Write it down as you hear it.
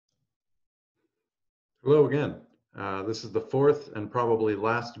Hello again. This is the fourth and probably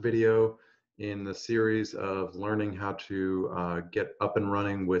last video in the series of learning how to get up and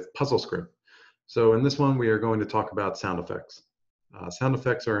running with PuzzleScript. So in this one, we are going to talk about sound effects. Sound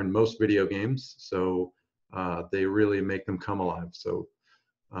effects are in most video games, so they really make them come alive. So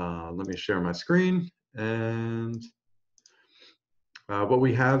let me share my screen. And what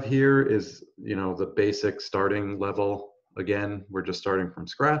we have here is, the basic starting level. Again, we're just starting from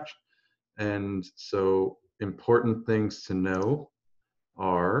scratch. And so important things to know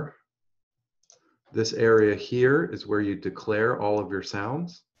are this area here is where you declare all of your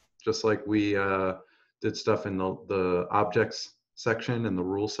sounds, just like we did stuff in the objects section and the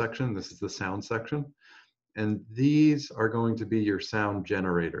rules section. This is the sound section. And these are going to be your sound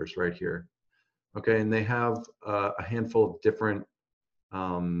generators right here. Okay, and they have a handful of different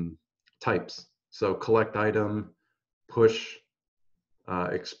types. So collect item, push,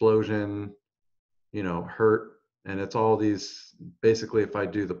 explosion, hurt, and it's all these. Basically, if I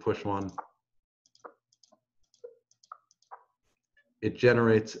do the push one, it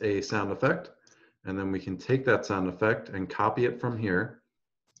generates a sound effect, and then we can take that sound effect and copy it from here,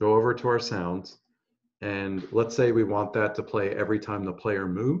 go over to our sounds, and let's say we want that to play every time the player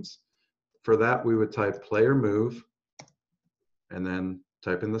moves. For that, we would type player move, and then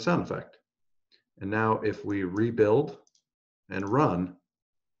type in the sound effect. And now if we rebuild and run,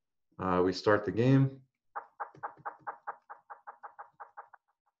 we start the game.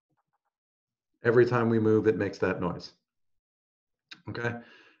 Every time we move, it makes that noise. Okay,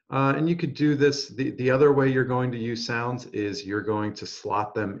 and you could do this. The other way you're going to use sounds is you're going to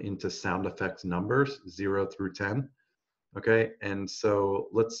slot them into sound effects numbers, 0 through 10. Okay, and so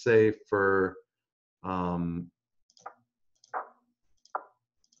let's say for,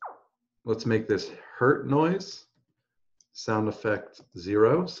 let's make this hurt noise, sound effect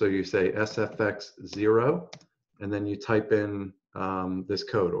 0. So you say SFX 0, and then you type in this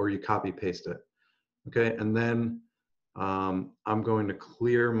code, or you copy paste it. Okay, and then I'm going to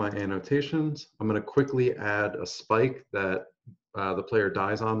clear my annotations. I'm going to quickly add a spike that the player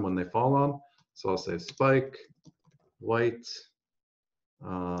dies on when they fall on. So I'll say spike, white,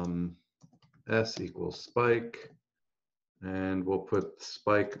 S equals spike, and we'll put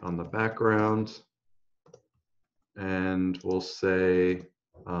spike on the background. And we'll say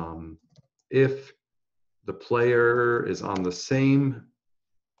if the player is on the same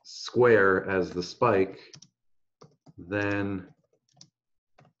square as the spike, then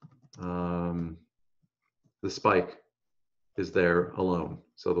the spike is there alone,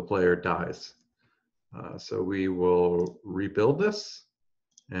 so the player dies. So we will rebuild this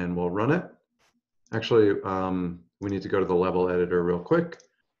and we'll run it. Actually, we need to go to the level editor real quick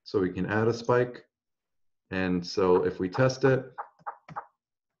so we can add a spike. And so if we test it,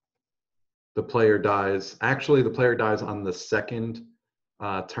 the player dies. Actually, the player dies on the second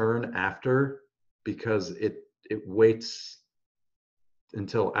turn after, because it waits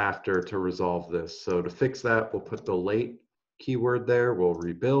until after to resolve this. So to fix that, we'll put the late keyword there. We'll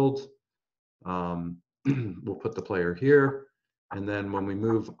rebuild. We'll put the player here. And then when we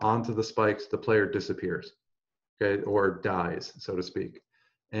move onto the spikes, the player disappears, okay, or dies, so to speak.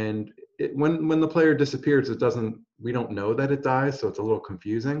 And when the player disappears, we don't know that it dies, so it's a little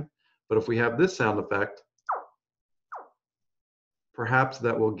confusing. But if we have this sound effect, perhaps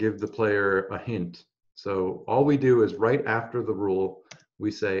that will give the player a hint. So all we do is right after the rule,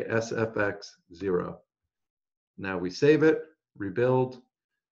 we say SFX 0. Now we save it, rebuild,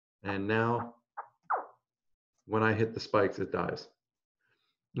 and now when I hit the spikes, it dies.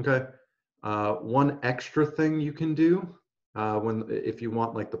 Okay. One extra thing you can do if you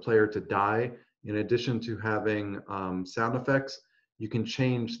want like the player to die, in addition to having sound effects, you can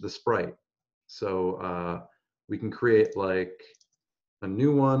change the sprite. So we can create like a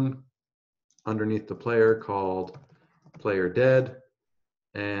new one underneath the player called player dead,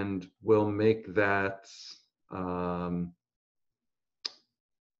 and we'll make that,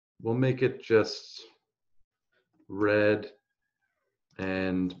 we'll make it just red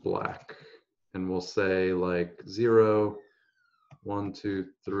and black, and we'll say like 0, 1, 2,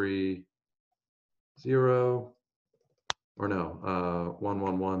 3, 0, or no, 1,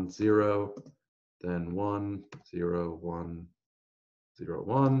 1, 1, 0, then 1, 0, 1, 0,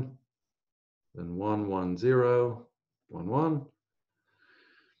 1, then 1, 1, 0, 1, 1,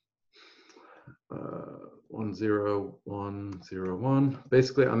 1, 0, 1, 0, 1.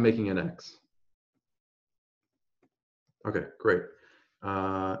 Basically, I'm making an X. Okay, great.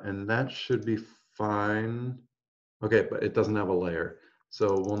 And that should be fine. Okay, but it doesn't have a layer.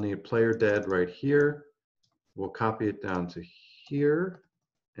 So we'll need player dead right here. We'll copy it down to here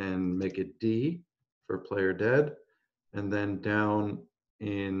and make it D for player dead. And then down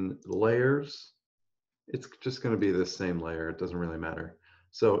in layers, it's just going to be the same layer. It doesn't really matter.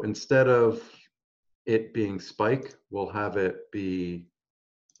 So instead of it being spike, we'll have it be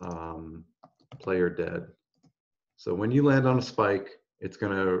player dead. So when you land on a spike, it's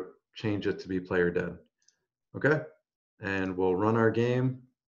going to change it to be player dead. Okay? And we'll run our game,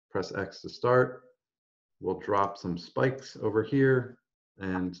 press X to start. We'll drop some spikes over here.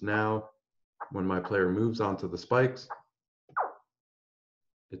 And now when my player moves onto the spikes,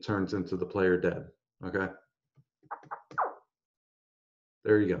 it turns into the player dead. Okay?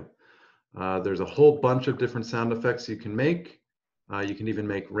 There you go. There's a whole bunch of different sound effects you can make. You can even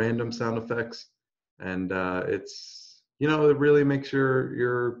make random sound effects. And it's, you know, it really makes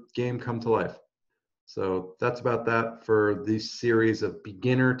your game come to life. So that's about that for this series of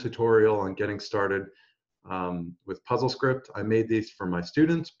beginner tutorial on getting started with PuzzleScript. I made these for my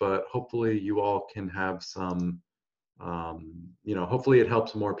students, but hopefully you all can have some, you know, hopefully it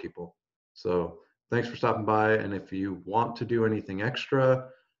helps more people. So thanks for stopping by. And if you want to do anything extra,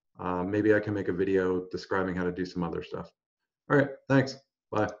 maybe I can make a video describing how to do some other stuff. All right, thanks.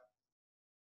 Bye.